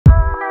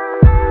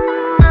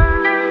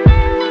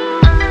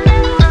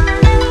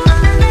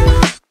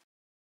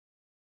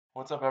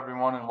What's up,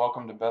 everyone, and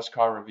welcome to Best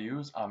Car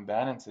Reviews. I'm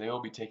Ben, and today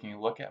we'll be taking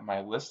a look at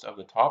my list of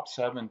the top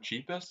 7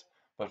 cheapest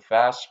but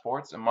fast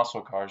sports and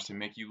muscle cars to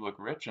make you look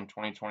rich in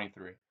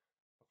 2023.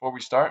 Before we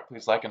start,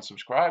 please like and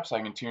subscribe so I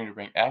can continue to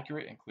bring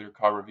accurate and clear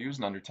car reviews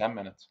in under 10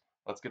 minutes.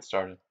 Let's get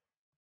started.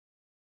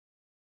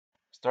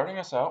 Starting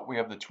us out, we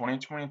have the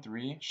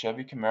 2023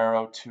 Chevy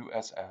Camaro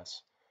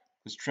 2SS.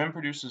 This trim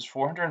produces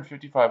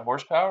 455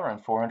 horsepower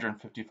and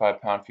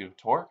 455 pound-feet of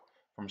torque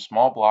from a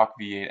small block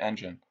V8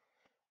 engine.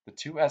 The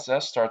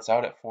 2SS starts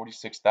out at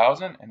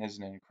 $46,000 and is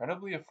an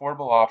incredibly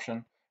affordable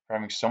option for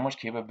having so much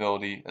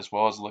capability as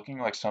well as looking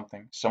like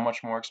something so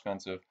much more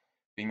expensive,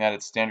 being that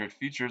its standard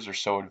features are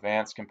so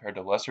advanced compared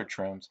to lesser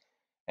trims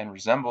and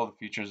resemble the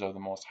features of the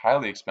most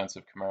highly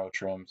expensive Camaro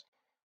trims,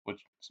 with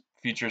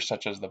features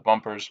such as the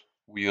bumpers,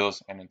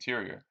 wheels, and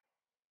interior.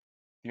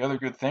 The other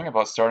good thing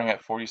about starting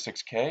at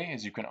 46K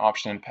is you can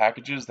option in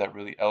packages that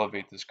really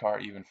elevate this car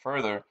even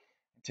further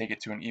and take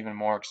it to an even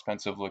more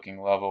expensive looking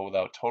level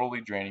without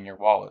totally draining your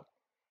wallet.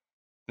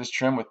 This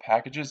trim with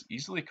packages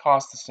easily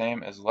costs the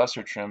same as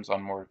lesser trims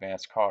on more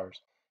advanced cars,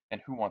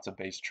 and who wants a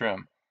base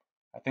trim?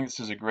 I think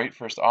this is a great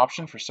first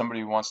option for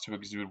somebody who wants to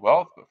exude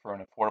wealth but for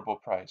an affordable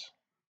price.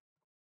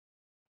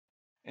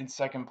 In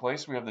second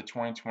place, we have the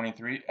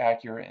 2023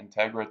 Acura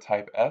Integra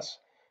Type S.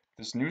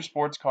 This new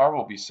sports car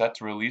will be set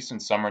to release in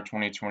summer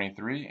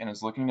 2023 and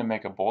is looking to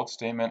make a bold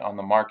statement on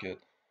the market.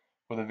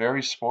 With a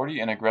very sporty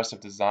and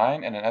aggressive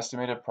design and an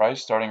estimated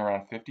price starting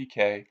around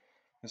 50K,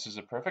 this is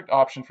a perfect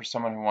option for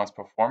someone who wants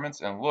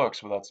performance and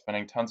looks without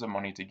spending tons of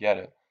money to get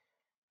it.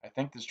 I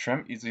think this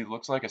trim easily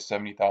looks like a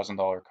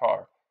 $70,000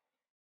 car.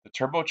 The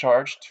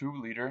turbocharged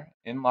 2-liter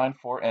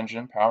inline-4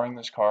 engine powering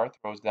this car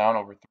throws down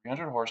over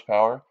 300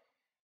 horsepower,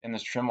 and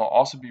this trim will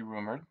also be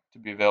rumored to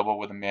be available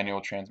with a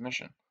manual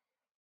transmission.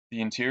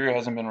 The interior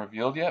hasn't been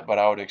revealed yet, but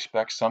I would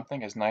expect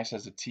something as nice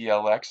as a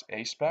TLX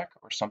A-Spec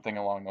or something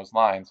along those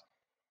lines.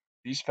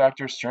 These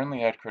factors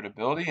certainly add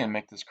credibility and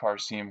make this car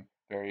seem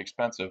very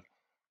expensive.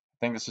 I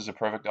think this is a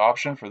perfect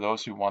option for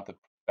those who want the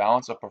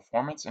balance of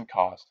performance and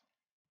cost.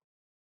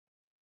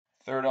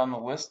 Third on the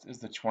list is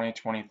the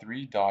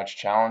 2023 Dodge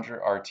Challenger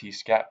RT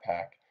Scat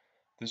Pack.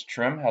 This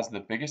trim has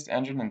the biggest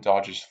engine in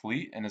Dodge's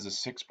fleet and is a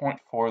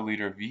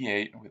 6.4-liter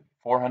V8 with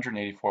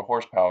 484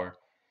 horsepower.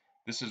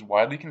 This is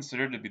widely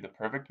considered to be the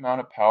perfect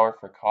amount of power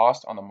for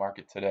cost on the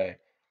market today.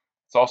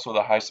 It's also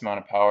the highest amount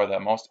of power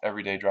that most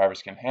everyday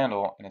drivers can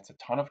handle, and it's a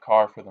ton of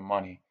car for the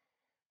money.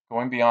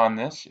 Going beyond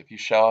this, if you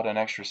shell out an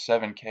extra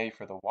 7K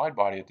for the wide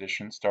body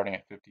edition starting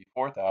at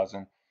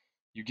 $54,000,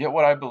 you get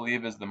what I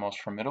believe is the most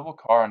formidable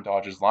car in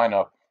Dodge's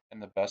lineup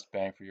and the best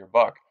bang for your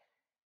buck.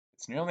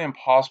 It's nearly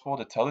impossible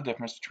to tell the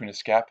difference between a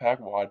Scat Pack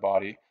wide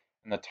body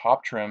and the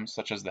top trims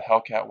such as the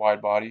Hellcat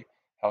wide body,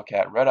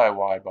 Hellcat Red Eye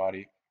wide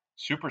body,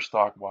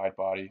 Superstock wide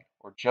body,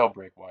 or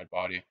Jailbreak wide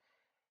body.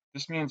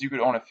 This means you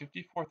could own a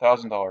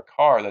 $54,000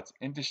 car that's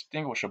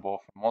indistinguishable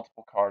from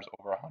multiple cars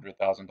over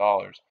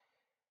 $100,000.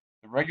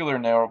 The regular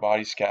narrow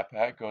body Scat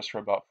Pack goes for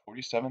about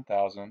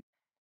 $47,000,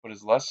 but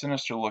is less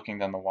sinister looking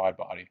than the wide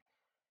body.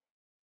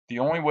 The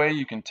only way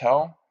you can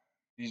tell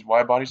these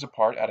wide bodies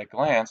apart at a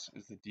glance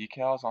is the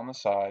decals on the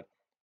side,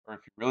 or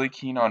if you're really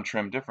keen on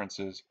trim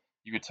differences,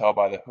 you could tell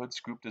by the hood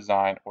scoop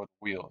design or the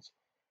wheels.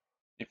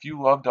 If you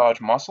love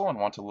Dodge muscle and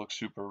want to look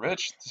super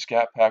rich, the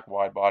Scat Pack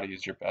wide body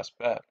is your best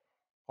bet.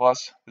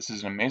 Plus, this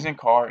is an amazing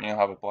car and you'll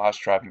have a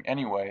blast driving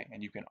anyway,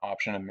 and you can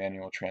option a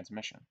manual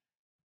transmission.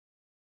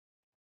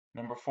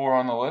 Number 4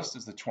 on the list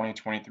is the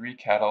 2023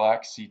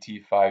 Cadillac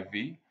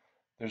CT5V.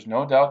 There's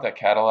no doubt that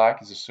Cadillac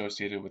is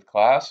associated with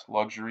class,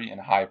 luxury, and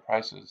high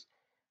prices.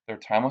 Their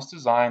timeless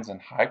designs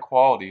and high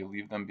quality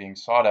leave them being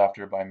sought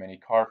after by many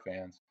car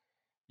fans.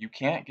 You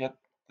can't get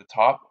the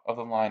top of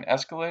the line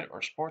Escalade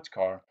or sports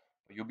car,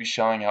 but you'll be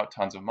shelling out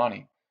tons of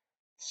money.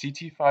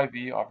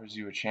 CT5V offers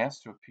you a chance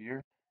to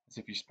appear as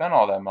if you spent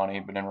all that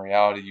money, but in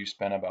reality you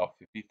spent about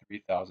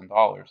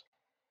 $53,000.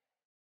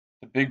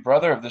 The big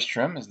brother of this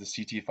trim is the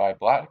CT5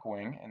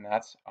 Blackwing, and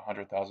that's a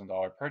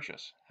 $100,000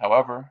 purchase.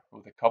 However,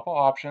 with a couple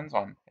options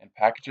on and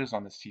packages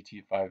on the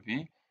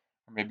CT5V,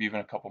 or maybe even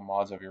a couple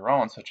mods of your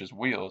own, such as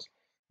wheels,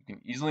 you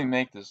can easily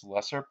make this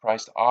lesser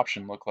priced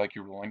option look like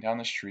you're rolling down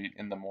the street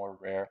in the more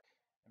rare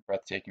and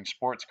breathtaking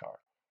sports car.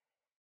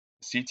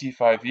 The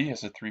CT5V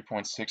has a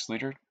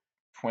 3.6-liter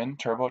twin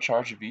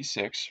turbocharged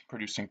V6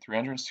 producing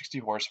 360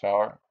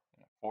 horsepower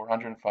and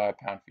 405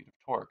 pound-feet of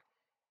torque.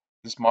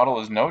 This model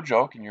is no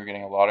joke and you're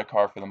getting a lot of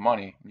car for the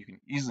money, and you can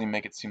easily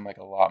make it seem like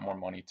a lot more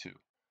money too.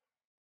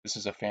 This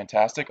is a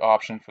fantastic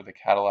option for the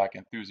Cadillac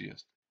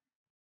enthusiast.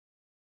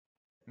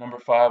 Number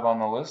 5 on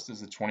the list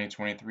is the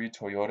 2023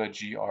 Toyota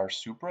GR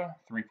Supra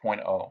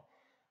 3.0.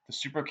 The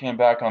Supra came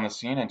back on the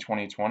scene in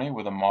 2020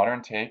 with a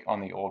modern take on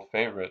the old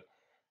favorite.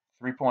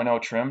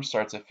 3.0 trim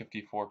starts at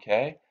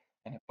 $54K,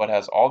 but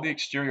has all the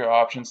exterior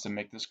options to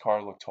make this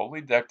car look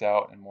totally decked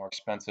out and more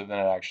expensive than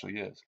it actually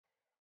is.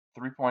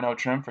 3.0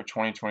 trim for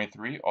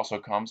 2023 also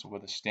comes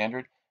with a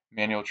standard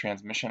manual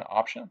transmission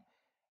option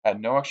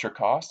at no extra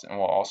cost and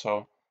will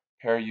also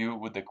pair you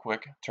with the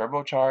quick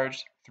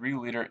turbocharged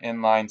 3-liter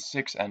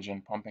inline-6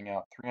 engine pumping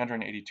out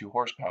 382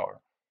 horsepower.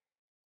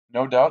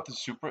 No doubt the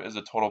Supra is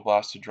a total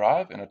blast to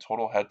drive and a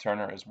total head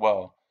turner as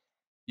well.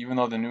 Even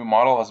though the new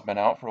model has been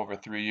out for over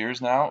 3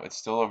 years now, it's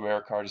still a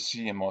rare car to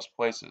see in most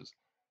places.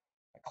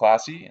 A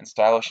classy and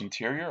stylish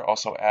interior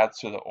also adds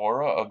to the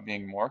aura of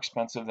being more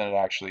expensive than it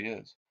actually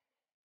is.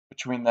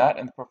 Between that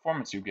and the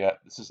performance you get,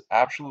 this is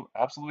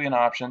absolutely an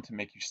option to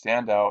make you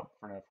stand out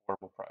for an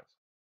affordable price.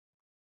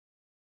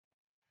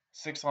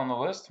 Sixth on the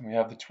list, we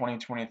have the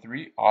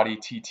 2023 Audi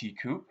TT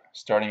Coupe,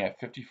 starting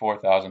at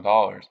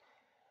 $54,000.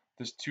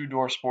 This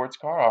two-door sports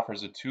car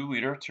offers a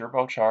 2-liter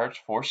turbocharged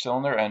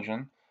 4-cylinder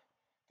engine,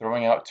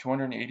 throwing out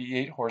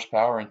 288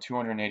 horsepower and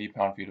 280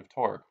 pound-feet of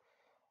torque,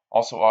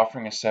 also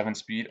offering a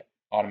 7-speed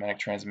automatic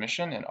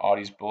transmission and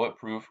Audi's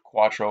bulletproof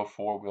Quattro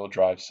 4-wheel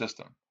drive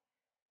system.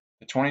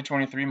 The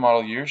 2023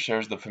 model year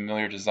shares the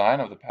familiar design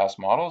of the past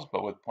models,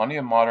 but with plenty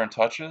of modern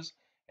touches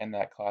and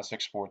that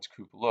classic sports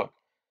coupe look.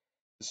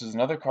 This is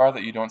another car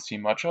that you don't see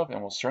much of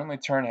and will certainly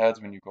turn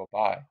heads when you go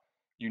by.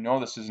 You know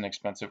this is an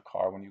expensive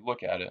car when you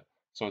look at it,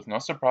 so it's no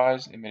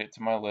surprise it made it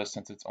to my list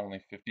since it's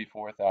only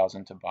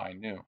 $54,000 to buy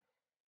new.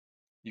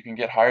 You can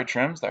get higher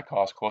trims that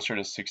cost closer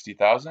to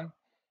 $60,000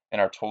 and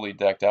are totally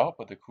decked out,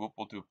 but the coupe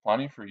will do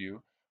plenty for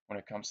you when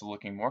it comes to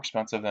looking more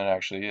expensive than it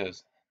actually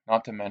is.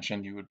 Not to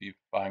mention you would be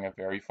buying a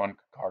very fun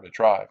car to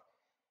drive.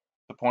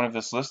 The point of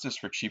this list is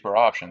for cheaper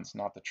options,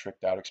 not the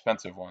tricked out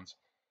expensive ones.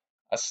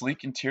 A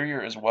sleek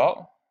interior as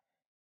well,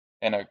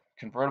 and a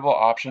convertible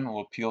option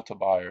will appeal to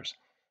buyers.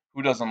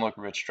 Who doesn't look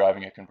rich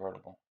driving a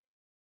convertible?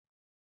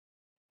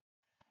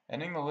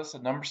 Ending the list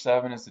at number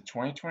 7 is the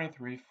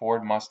 2023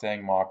 Ford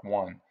Mustang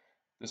Mach-1.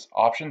 This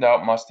optioned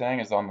out Mustang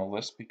is on the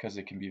list because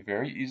it can be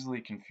very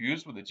easily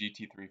confused with a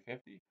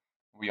GT350.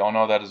 We all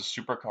know that is a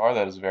supercar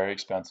that is very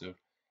expensive.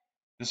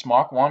 This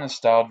Mach-1 is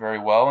styled very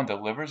well and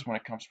delivers when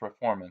it comes to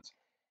performance.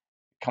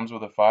 It comes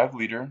with a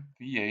 5-liter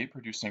V8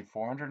 producing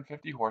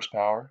 450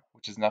 horsepower,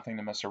 which is nothing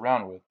to mess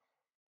around with.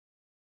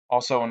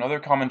 Also, another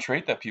common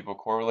trait that people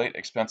correlate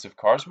expensive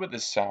cars with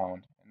is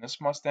sound, and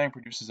this Mustang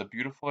produces a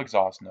beautiful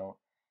exhaust note.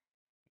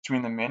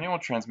 Between the manual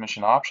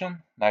transmission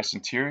option, nice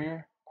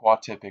interior,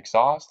 quad-tip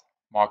exhaust,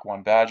 Mach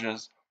 1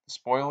 badges, the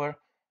spoiler,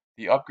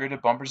 the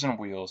upgraded bumpers and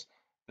wheels,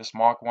 this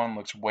Mach 1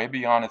 looks way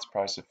beyond its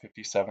price of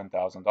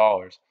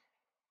 $57,000.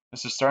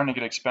 This is starting to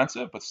get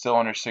expensive, but still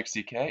under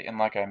 $60K, and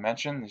like I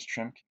mentioned, this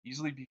trim can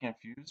easily be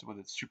confused with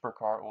its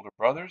supercar older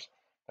brothers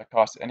that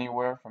cost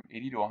anywhere from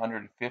 $80,000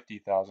 to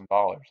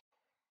 $150,000.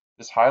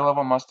 This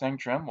high-level Mustang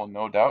trim will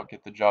no doubt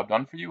get the job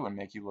done for you and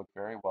make you look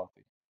very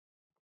wealthy.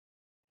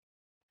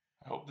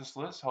 I hope this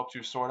list helps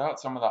you sort out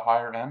some of the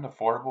higher-end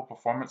affordable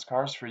performance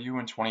cars for you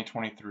in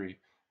 2023.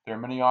 There are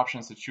many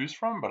options to choose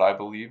from, but I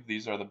believe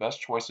these are the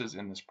best choices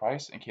in this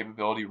price and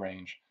capability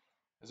range.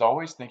 As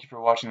always, thank you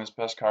for watching this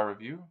Best Car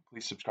Review.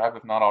 Please subscribe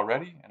if not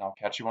already, and I'll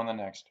catch you on the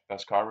next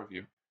Best Car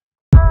Review.